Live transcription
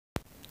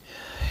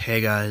Hey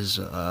guys,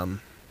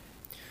 I'm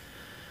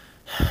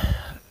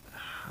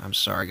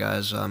sorry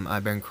guys,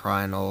 I've been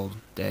crying all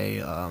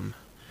day, I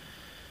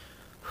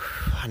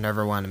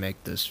never want to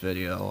make this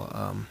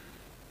video,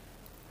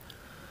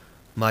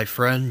 my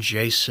friend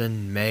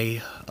Jason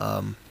May,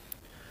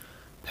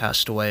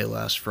 passed away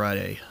last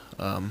Friday,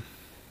 um,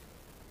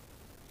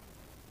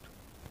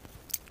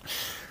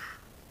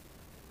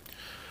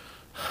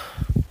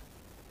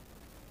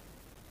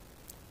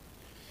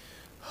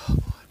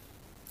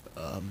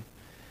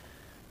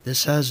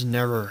 this has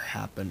never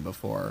happened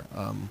before,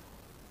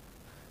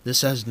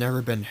 this has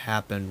never been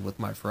happened with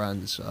my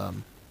friends,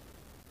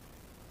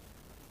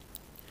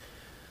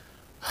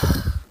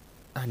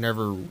 I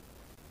never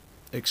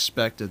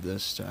expected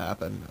this to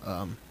happen,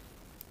 I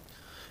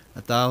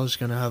thought I was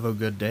gonna have a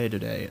good day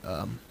today,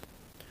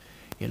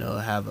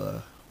 have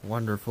a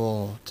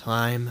wonderful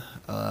time,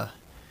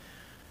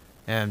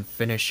 and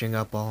finishing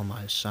up all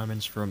my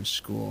assignments from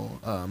school,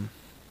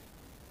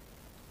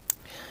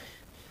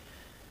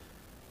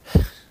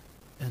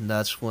 and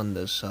that's when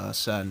this,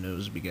 sad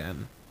news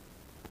began,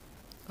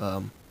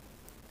 um,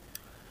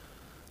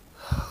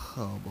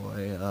 oh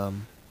boy,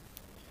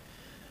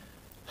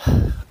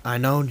 I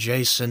know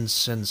Jason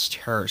since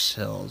Terrace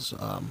Hills,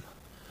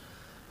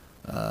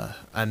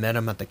 I met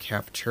him at the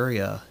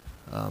cafeteria,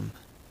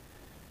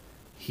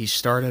 he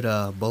started,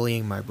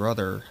 bullying my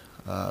brother,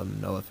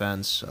 no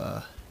offense,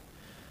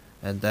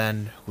 and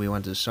then we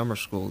went to summer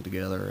school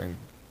together and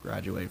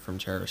graduated from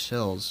Terrace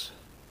Hills,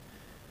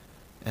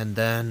 and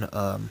then,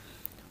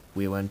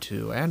 we went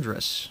to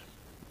Andrus,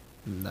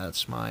 and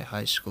that's my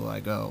high school I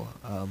go,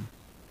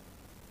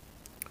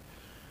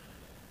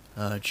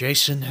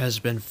 Jason has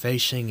been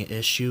facing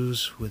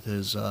issues with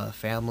his,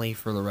 family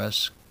for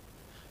the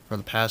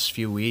past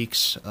few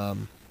weeks, I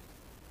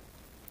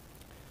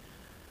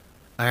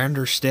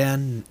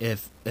understand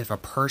if a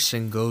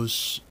person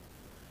goes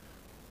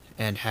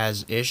and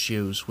has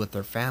issues with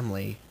their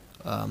family,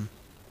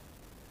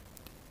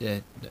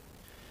 it,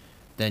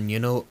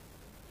 then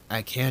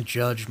I can't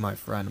judge my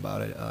friend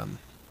about it.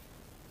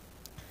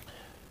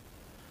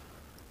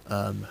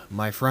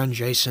 My friend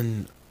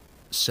Jason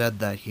said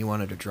that he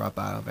wanted to drop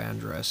out of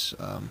Andrus,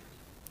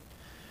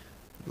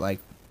 like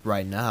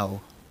right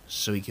now,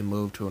 so he can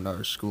move to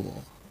another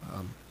school.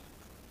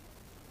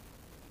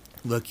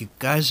 Look, you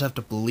guys have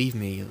to believe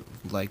me,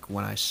 like,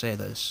 when I say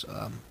this,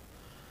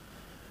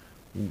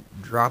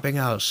 dropping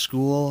out of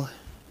school,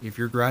 if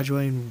you're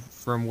graduating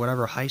from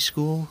whatever high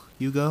school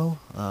you go,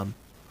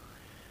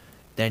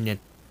 then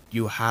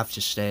you have to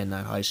stay in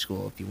that high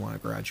school if you want to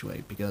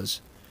graduate,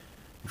 because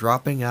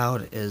dropping out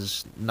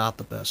is not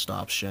the best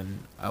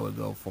option I would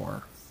go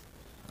for.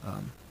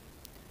 Um,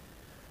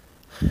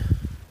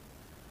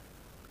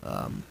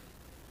 um,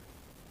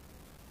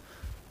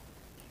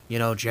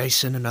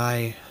 Jason and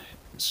I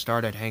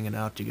started hanging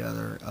out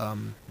together,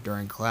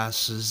 during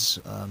classes,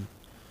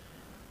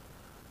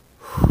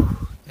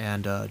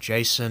 and,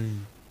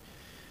 Jason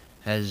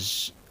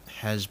has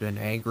been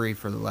angry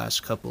for the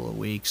last couple of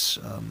weeks,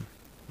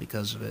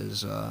 because of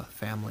his,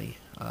 family,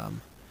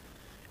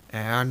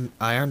 and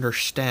I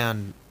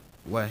understand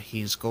what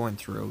he's going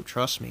through,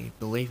 trust me,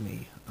 believe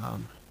me,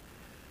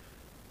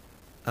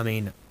 I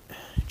mean,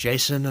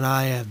 Jason and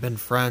I have been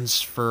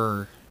friends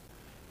for,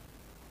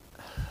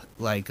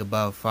 like,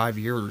 about 5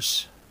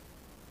 years,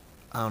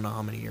 I don't know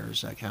how many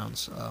years that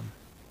counts,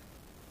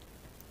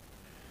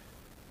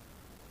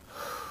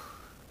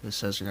 this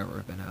has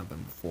never been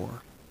happened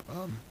before,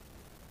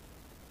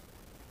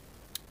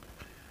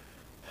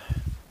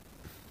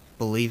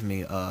 believe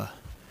me,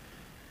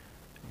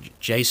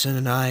 Jason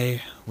and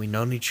I, we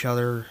known each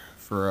other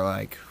for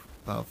like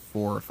about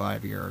 4 or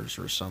 5 years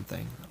or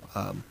something.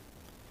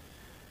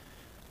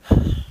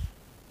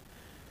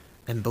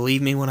 And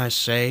believe me when I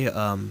say,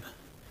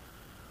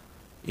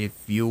 if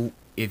you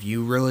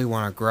really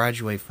want to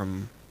graduate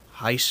from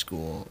high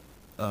school,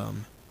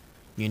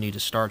 you need to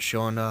start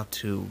showing up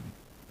to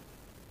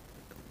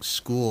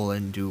school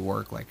and do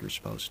work like you're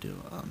supposed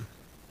to.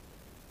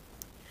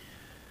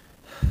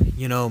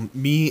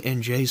 Me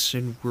and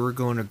Jason, we're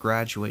going to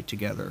graduate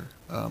together.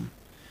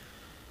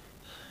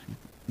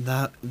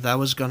 That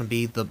was gonna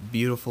be the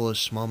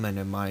beautifulest moment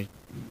in my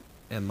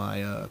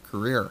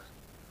career.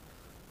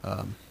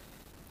 Um,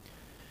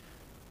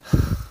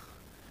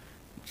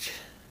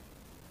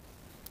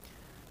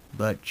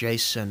 but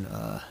Jason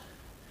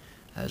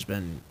has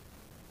been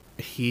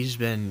he's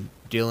been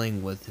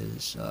dealing with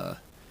his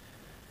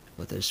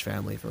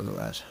family for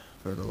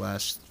the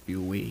last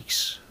few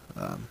weeks.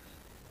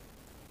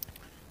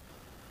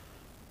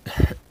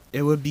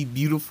 It would be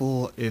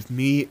beautiful if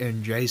me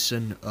and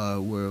Jason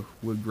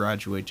would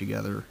graduate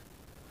together,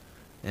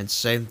 and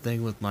same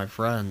thing with my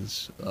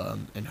friends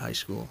in high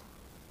school.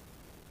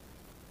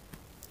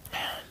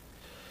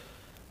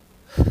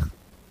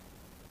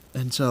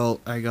 Until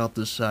I got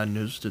this sad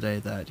news today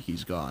that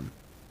he's gone.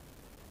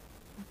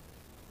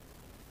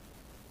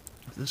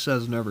 This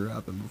has never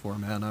happened before,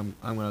 man. I'm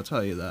gonna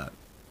tell you that.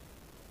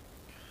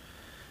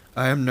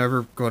 I am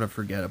never gonna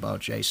forget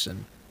about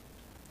Jason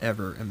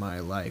ever in my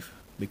life,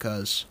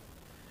 because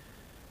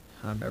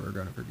I'm never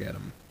gonna forget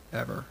him,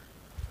 ever.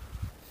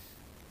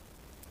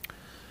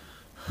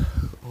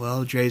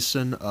 Well,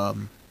 Jason, I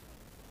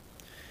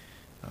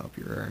hope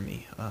you're hearing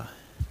me.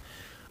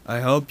 I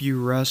hope you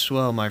rest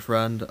well, my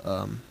friend,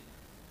 and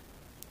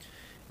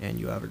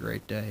you have a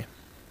great day.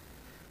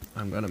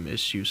 I'm gonna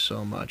miss you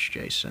so much,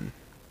 Jason.